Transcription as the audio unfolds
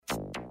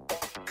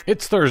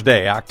It's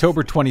Thursday,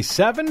 October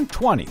 27,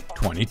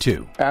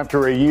 2022.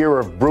 After a year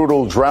of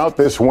brutal drought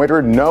this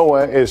winter,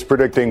 NOAA is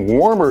predicting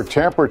warmer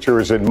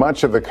temperatures in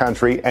much of the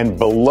country and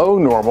below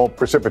normal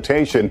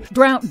precipitation.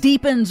 Drought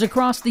deepens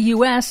across the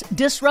U.S.,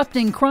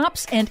 disrupting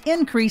crops and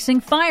increasing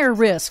fire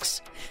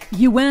risks.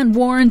 UN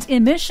warns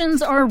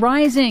emissions are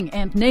rising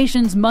and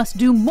nations must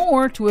do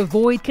more to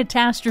avoid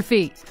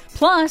catastrophe.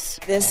 Plus,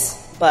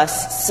 this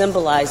bus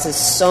symbolizes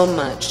so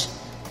much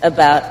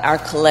about our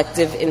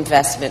collective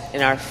investment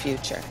in our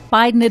future.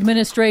 Biden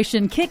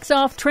administration kicks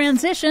off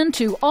transition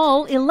to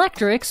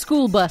all-electric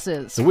school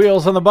buses. The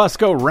wheels on the bus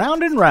go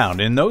round and round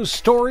in those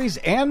stories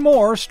and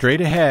more straight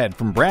ahead.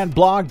 From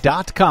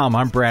BradBlog.com,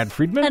 I'm Brad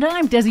Friedman. And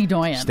I'm Desi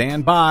Doyen.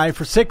 Stand by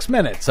for 6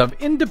 minutes of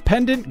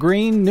independent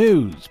green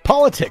news,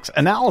 politics,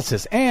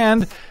 analysis,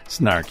 and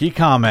snarky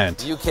comment.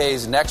 The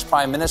UK's next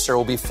Prime Minister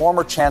will be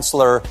former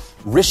Chancellor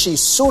Rishi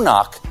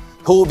Sunak,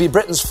 who will be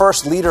Britain's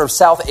first leader of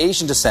South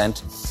Asian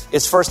descent,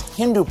 its first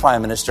Hindu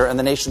prime minister, and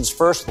the nation's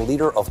first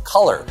leader of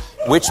color,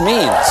 which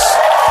means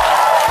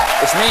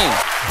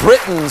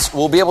Britons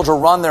will be able to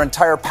run their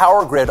entire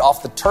power grid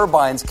off the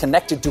turbines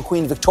connected to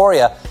Queen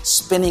Victoria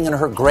spinning in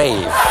her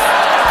grave.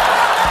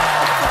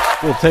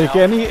 We'll take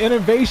any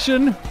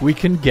innovation we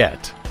can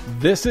get.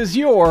 This is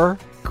your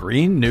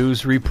Green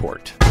News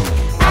Report.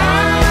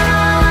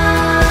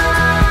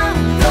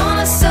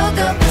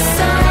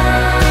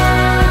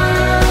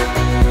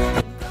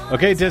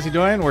 Okay, Desi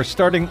Doyen, we're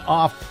starting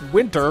off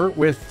winter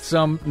with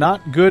some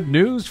not good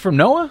news from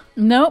NOAA?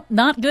 Nope,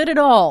 not good at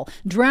all.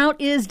 Drought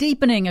is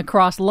deepening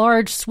across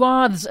large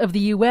swaths of the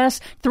U.S.,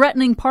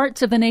 threatening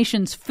parts of the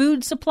nation's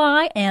food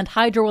supply and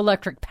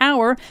hydroelectric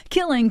power,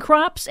 killing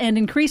crops and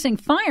increasing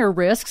fire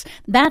risks.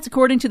 That's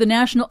according to the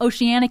National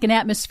Oceanic and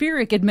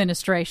Atmospheric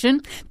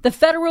Administration. The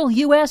federal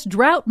U.S.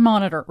 Drought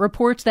Monitor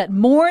reports that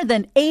more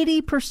than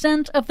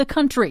 80% of the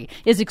country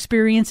is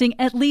experiencing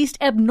at least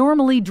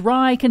abnormally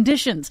dry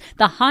conditions,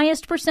 the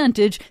highest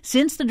percentage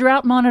since the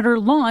Drought Monitor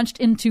launched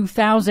in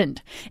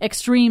 2000.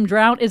 Extreme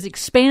drought is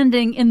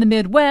expanding in the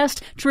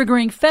Midwest,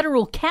 triggering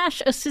federal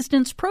cash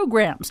assistance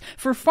programs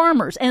for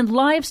farmers and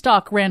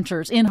livestock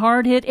ranchers in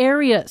hard-hit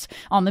areas.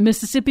 On the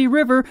Mississippi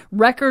River,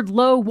 record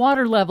low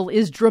water level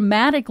is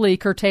dramatically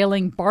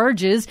curtailing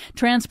barges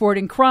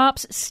transporting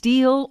crops,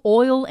 steel,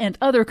 oil, and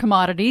other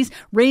commodities,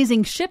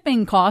 raising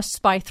shipping costs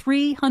by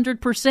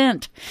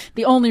 300%.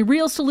 The only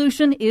real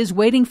solution is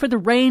waiting for the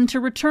rain to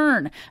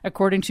return,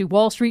 according to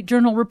Wall Street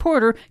Journal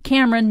reporter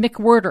Cameron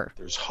McWhirter.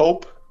 There's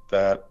hope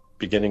that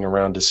beginning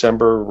around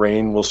December,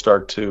 rain will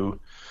start to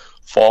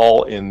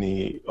fall in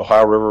the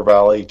Ohio River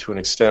Valley to an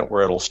extent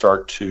where it'll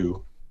start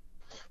to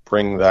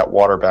bring that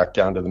water back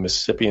down to the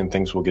Mississippi and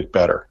things will get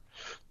better.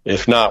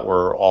 If not,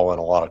 we're all in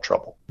a lot of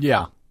trouble.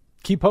 Yeah.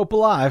 Keep hope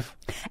alive.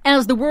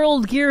 As the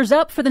world gears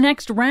up for the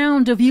next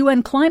round of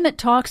UN climate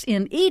talks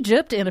in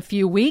Egypt in a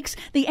few weeks,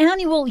 the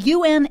annual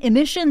UN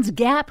Emissions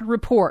Gap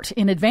Report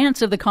in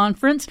advance of the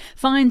conference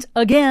finds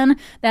again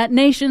that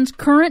nations'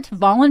 current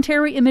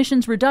voluntary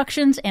emissions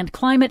reductions and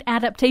climate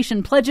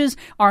adaptation pledges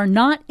are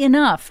not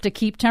enough to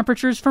keep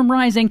temperatures from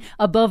rising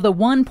above the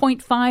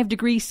 1.5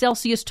 degrees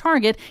Celsius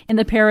target in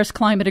the Paris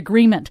Climate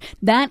Agreement.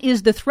 That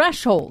is the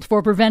threshold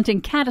for preventing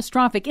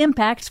catastrophic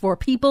impacts for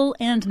people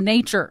and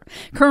nature.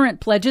 Current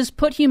pledges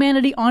put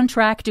humanity on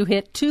track to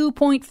hit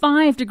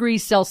 2.5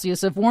 degrees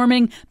Celsius of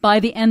warming by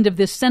the end of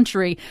this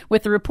century,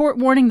 with the report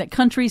warning that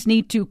countries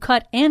need to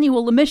cut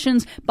annual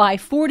emissions by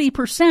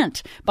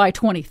 40% by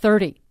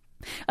 2030.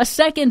 A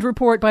second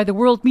report by the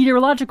World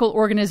Meteorological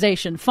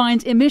Organization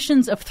finds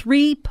emissions of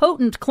three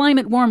potent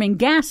climate-warming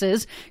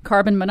gases,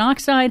 carbon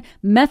monoxide,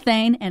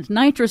 methane, and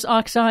nitrous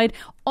oxide,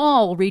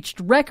 all reached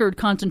record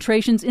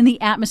concentrations in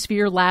the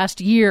atmosphere last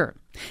year.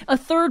 A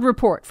third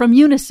report from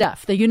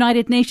UNICEF, the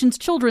United Nations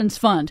Children's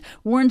Fund,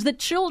 warns that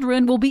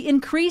children will be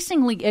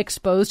increasingly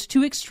exposed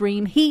to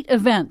extreme heat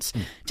events.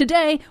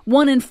 Today,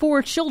 1 in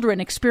 4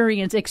 children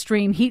experience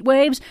extreme heat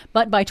waves,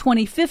 but by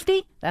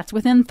 2050, that's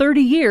within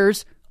 30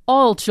 years,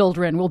 all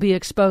children will be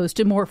exposed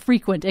to more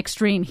frequent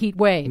extreme heat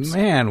waves.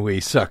 Man, we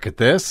suck at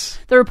this.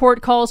 The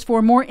report calls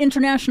for more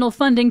international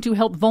funding to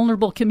help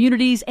vulnerable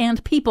communities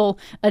and people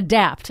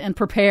adapt and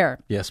prepare.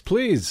 Yes,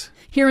 please.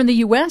 Here in the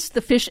U.S.,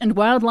 the Fish and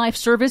Wildlife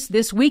Service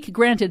this week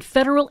granted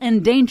federal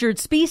endangered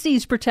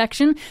species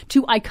protection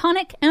to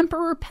iconic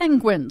emperor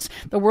penguins,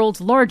 the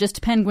world's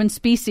largest penguin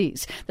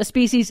species. The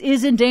species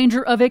is in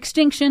danger of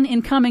extinction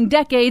in coming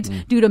decades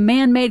due to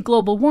man-made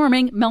global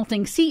warming,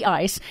 melting sea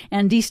ice,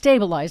 and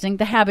destabilizing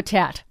the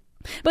habitat.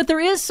 But there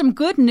is some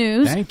good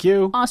news. Thank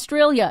you.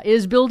 Australia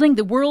is building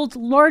the world's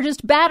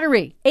largest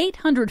battery,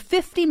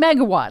 850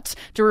 megawatts,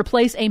 to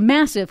replace a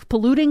massive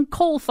polluting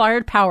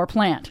coal-fired power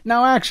plant.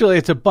 Now, actually,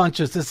 it's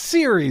a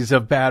series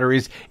of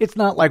batteries. It's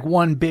not like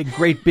one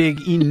great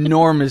big,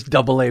 enormous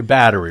AA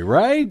battery,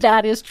 right?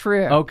 That is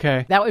true.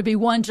 Okay. That would be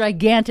one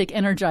gigantic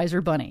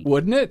Energizer bunny.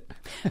 Wouldn't it?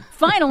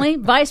 Finally,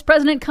 Vice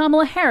President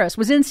Kamala Harris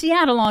was in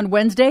Seattle on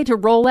Wednesday to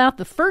roll out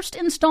the first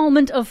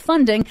installment of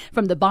funding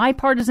from the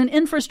Bipartisan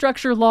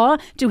Infrastructure Law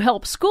Utah to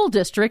help school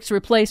districts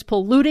replace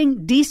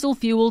polluting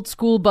diesel-fueled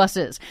school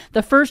buses.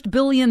 The first $1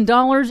 billion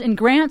in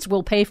grants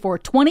will pay for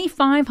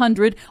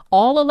 2,500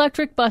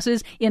 all-electric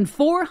buses in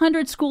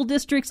 400 school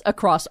districts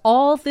across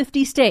all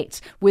 50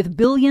 states, with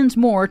billions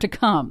more to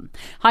come.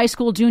 High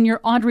school junior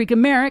Audrey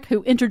Gamerick,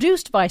 who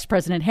introduced Vice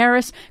President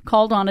Harris,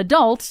 called on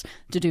adults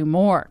to do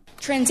more.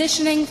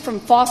 Transitioning from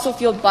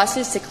fossil-fueled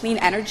buses to clean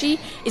energy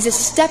is a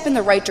step in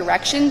the right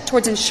direction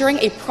towards ensuring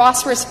a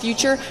prosperous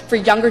future for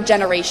younger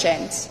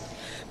generations.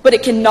 But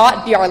it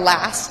cannot be our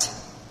last.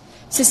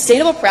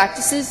 Sustainable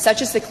practices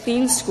such as the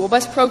Clean School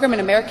Bus program in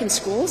American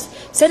schools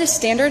set a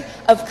standard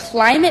of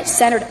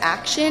climate-centered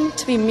action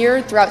to be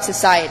mirrored throughout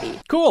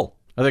society. Cool.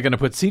 Are they going to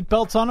put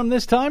seatbelts on them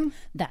this time?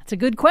 That's a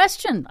good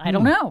question. I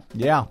don't know.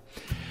 Yeah.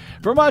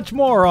 For much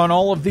more on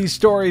all of these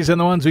stories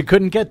and the ones we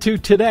couldn't get to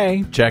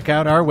today, check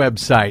out our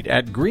website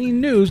at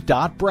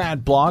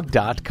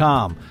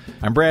greennews.bradblog.com.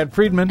 I'm Brad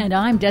Friedman. And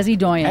I'm Desi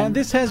Doyen. And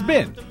this has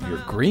been your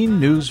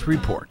Green News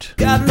Report.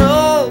 God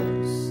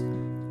knows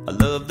I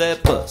love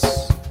that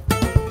bus.